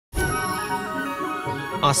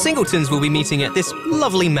Our singletons will be meeting at this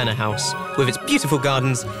lovely manor house. With its beautiful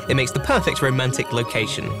gardens, it makes the perfect romantic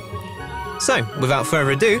location. So, without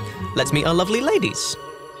further ado, let's meet our lovely ladies.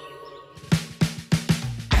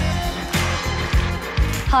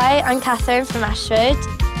 Hi, I'm Catherine from Ashford.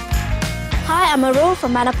 Hi, I'm Aurora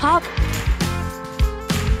from Manor Park.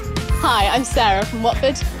 Hi, I'm Sarah from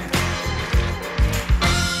Watford.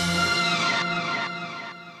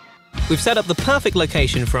 We've set up the perfect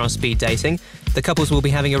location for our speed dating. The couples will be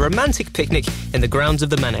having a romantic picnic in the grounds of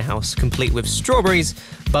the manor house, complete with strawberries,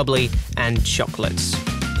 bubbly and chocolates.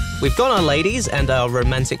 We've got our ladies and our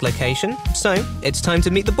romantic location, so it's time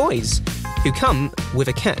to meet the boys, who come with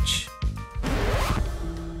a catch.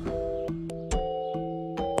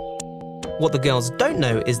 What the girls don't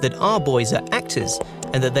know is that our boys are actors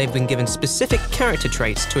and that they've been given specific character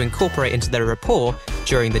traits to incorporate into their rapport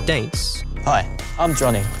during the dates. Hi, I'm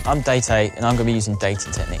Johnny. I'm date A and I'm going to be using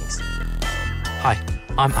dating techniques. Hi,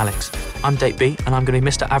 I'm Alex. I'm date B and I'm going to be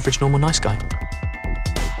Mr. Average Normal Nice Guy.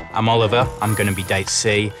 I'm Oliver. I'm going to be date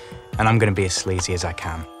C and I'm going to be as sleazy as I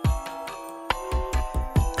can.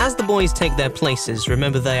 As the boys take their places,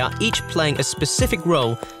 remember they are each playing a specific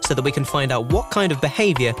role so that we can find out what kind of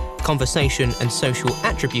behaviour, conversation and social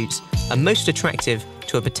attributes are most attractive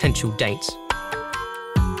to a potential date.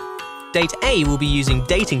 Date A will be using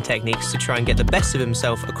dating techniques to try and get the best of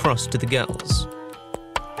himself across to the girls.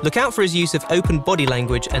 Look out for his use of open body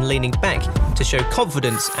language and leaning back to show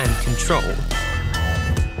confidence and control.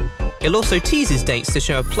 He'll also tease his dates to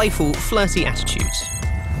show a playful, flirty attitude.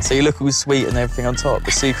 So you look all sweet and everything on top,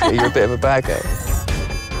 but secretly you're a bit of a bad guy.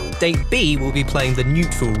 Date B will be playing the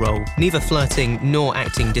neutral role, neither flirting nor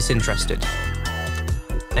acting disinterested.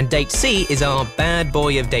 And date C is our bad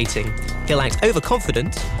boy of dating. He'll act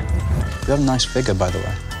overconfident. You have a nice figure, by the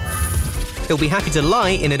way. He'll be happy to lie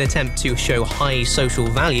in an attempt to show high social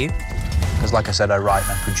value. Because like I said, I write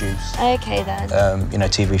and I produce. Okay then. You know,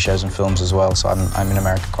 TV shows and films as well, so I'm in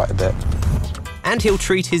America quite a bit. And he'll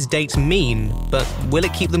treat his dates mean, but will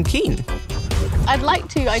it keep them keen? I'd like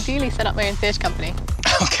to ideally set up my own theatre company.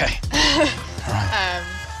 Okay. Right.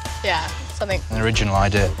 Yeah, something. An original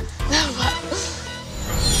idea.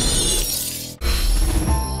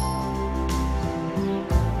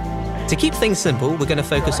 To keep things simple, we're going to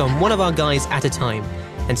focus on one of our guys at a time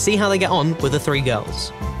and see how they get on with the three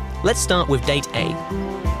girls. Let's start with date A.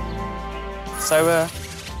 So,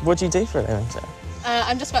 what do you do for a living, Sarah?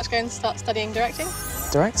 I'm just about to go and start studying directing.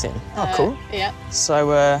 Directing? Oh, cool. Yeah. So,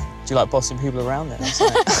 do you like bossing people around then?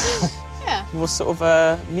 Yeah. What sort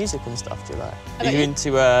of music and stuff do you like? Are you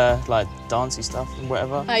into, like, dancey stuff and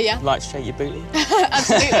whatever? Yeah. Like to shake your booty?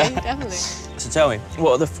 Absolutely, definitely. So tell me,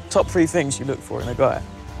 what are the top 3 things you look for in a guy?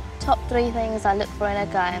 Top 3 things I look for in a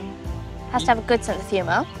guy. Has to have a good sense of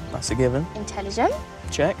humour. That's a given. Intelligent.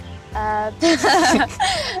 Check. I'm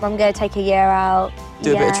going to take a year out.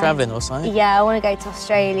 Do a bit of travelling or something? Yeah, I want to go to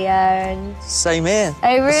Australia and... Same here.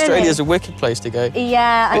 Oh, really? Australia's a wicked place to go.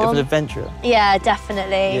 Yeah. Bit of an adventure. Yeah,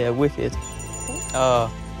 definitely. Yeah, wicked.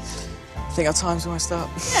 Oh, I think our time's almost up.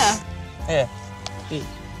 Yeah. Yeah.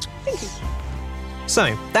 Thank you.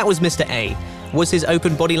 So, that was Mr. A. Was his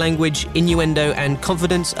open body language, innuendo and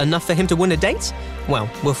confidence enough for him to win a date? Well,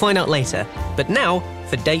 we'll find out later. But now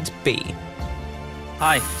for date B.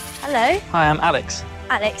 Hi. Hello. Hi, I'm Alex.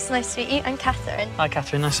 Alex, nice to meet you. I'm Catherine. Hi,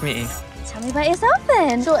 Catherine. Nice to meet you. Tell me about yourself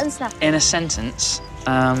then. Short and snappy. In a sentence,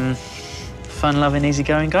 fun-loving,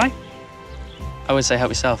 easygoing guy. I would say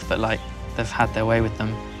help yourself, but, like, they've had their way with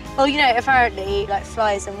them. Well, you know, apparently, like,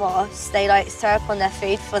 flies and wasps, they, like, throw up on their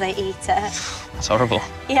food before they eat it. That's horrible.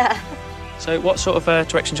 Yeah. So what sort of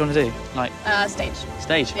direction do you want to do? Like Stage.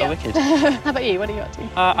 Stage? Yeah. Oh, wicked. How about you? What are you up to?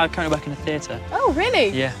 I currently work in a theatre. Oh, really?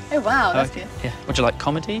 Yeah. Oh, wow, that's good. Yeah. Would you like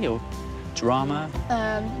comedy or drama?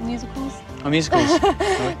 Musicals. Oh, musicals.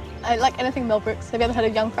 I like anything Mel Brooks. Have you ever heard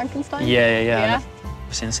of Young Frankenstein? Yeah.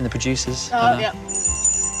 I've seen The Producers. Oh, yeah.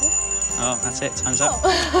 Oh, that's it. Time's up.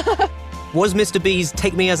 Oh. Was Mr. B's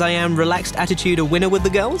take me as I am relaxed attitude a winner with the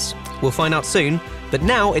girls? We'll find out soon, but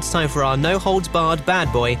now it's time for our no-holds-barred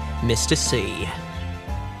bad boy, Mr. C.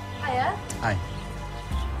 Hiya. Hi.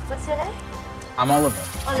 What's your name? I'm Oliver.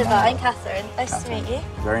 Oliver, I'm Catherine. Nice to meet you.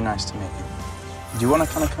 Very nice to meet you. Do you want to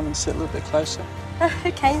kind of come and sit a little bit closer?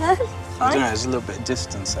 Okay then. I don't know, there's a little bit of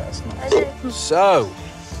distance there. It's I nice. do. So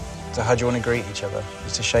how do you want to greet each other?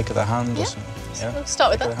 Just a shake of the hand or something? Yeah? We'll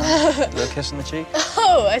start with Shake of that. the hand. A little kiss on the cheek?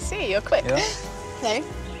 Oh, I see. You're quick. Yeah. Okay.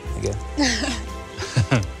 There you go.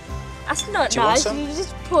 That's not Do you want nice. some? You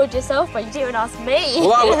just poured yourself, but you didn't ask me.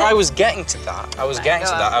 Well, I was getting to that. I was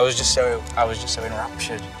just so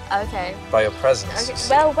enraptured Okay. by your presence.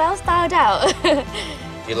 Okay. Well styled out.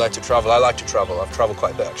 You like to travel? I like to travel. I've travelled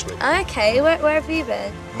quite a bit, actually. Okay, where have you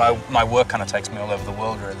been? My work kind of takes me all over the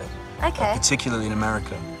world, really. Okay. Particularly in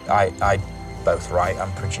America. I both write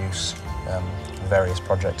and produce various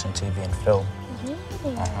projects in TV and film.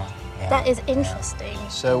 Yeah. That is interesting.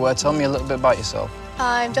 So tell me a little bit about yourself.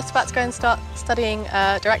 I'm just about to go and start studying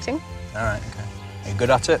directing. All right, okay. Are you good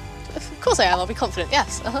at it? Of course I am, I'll be confident,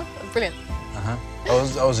 yes. Brilliant.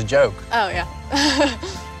 That was a joke. Oh, yeah.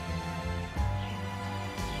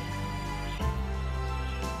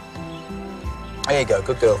 There you go,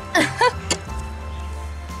 good girl.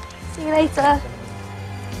 See you later.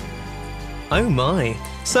 Oh my.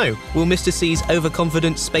 So, will Mr. C's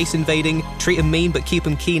overconfident, space invading, treat 'em mean but keep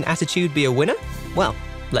 'em keen attitude be a winner? Well,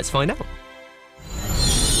 let's find out.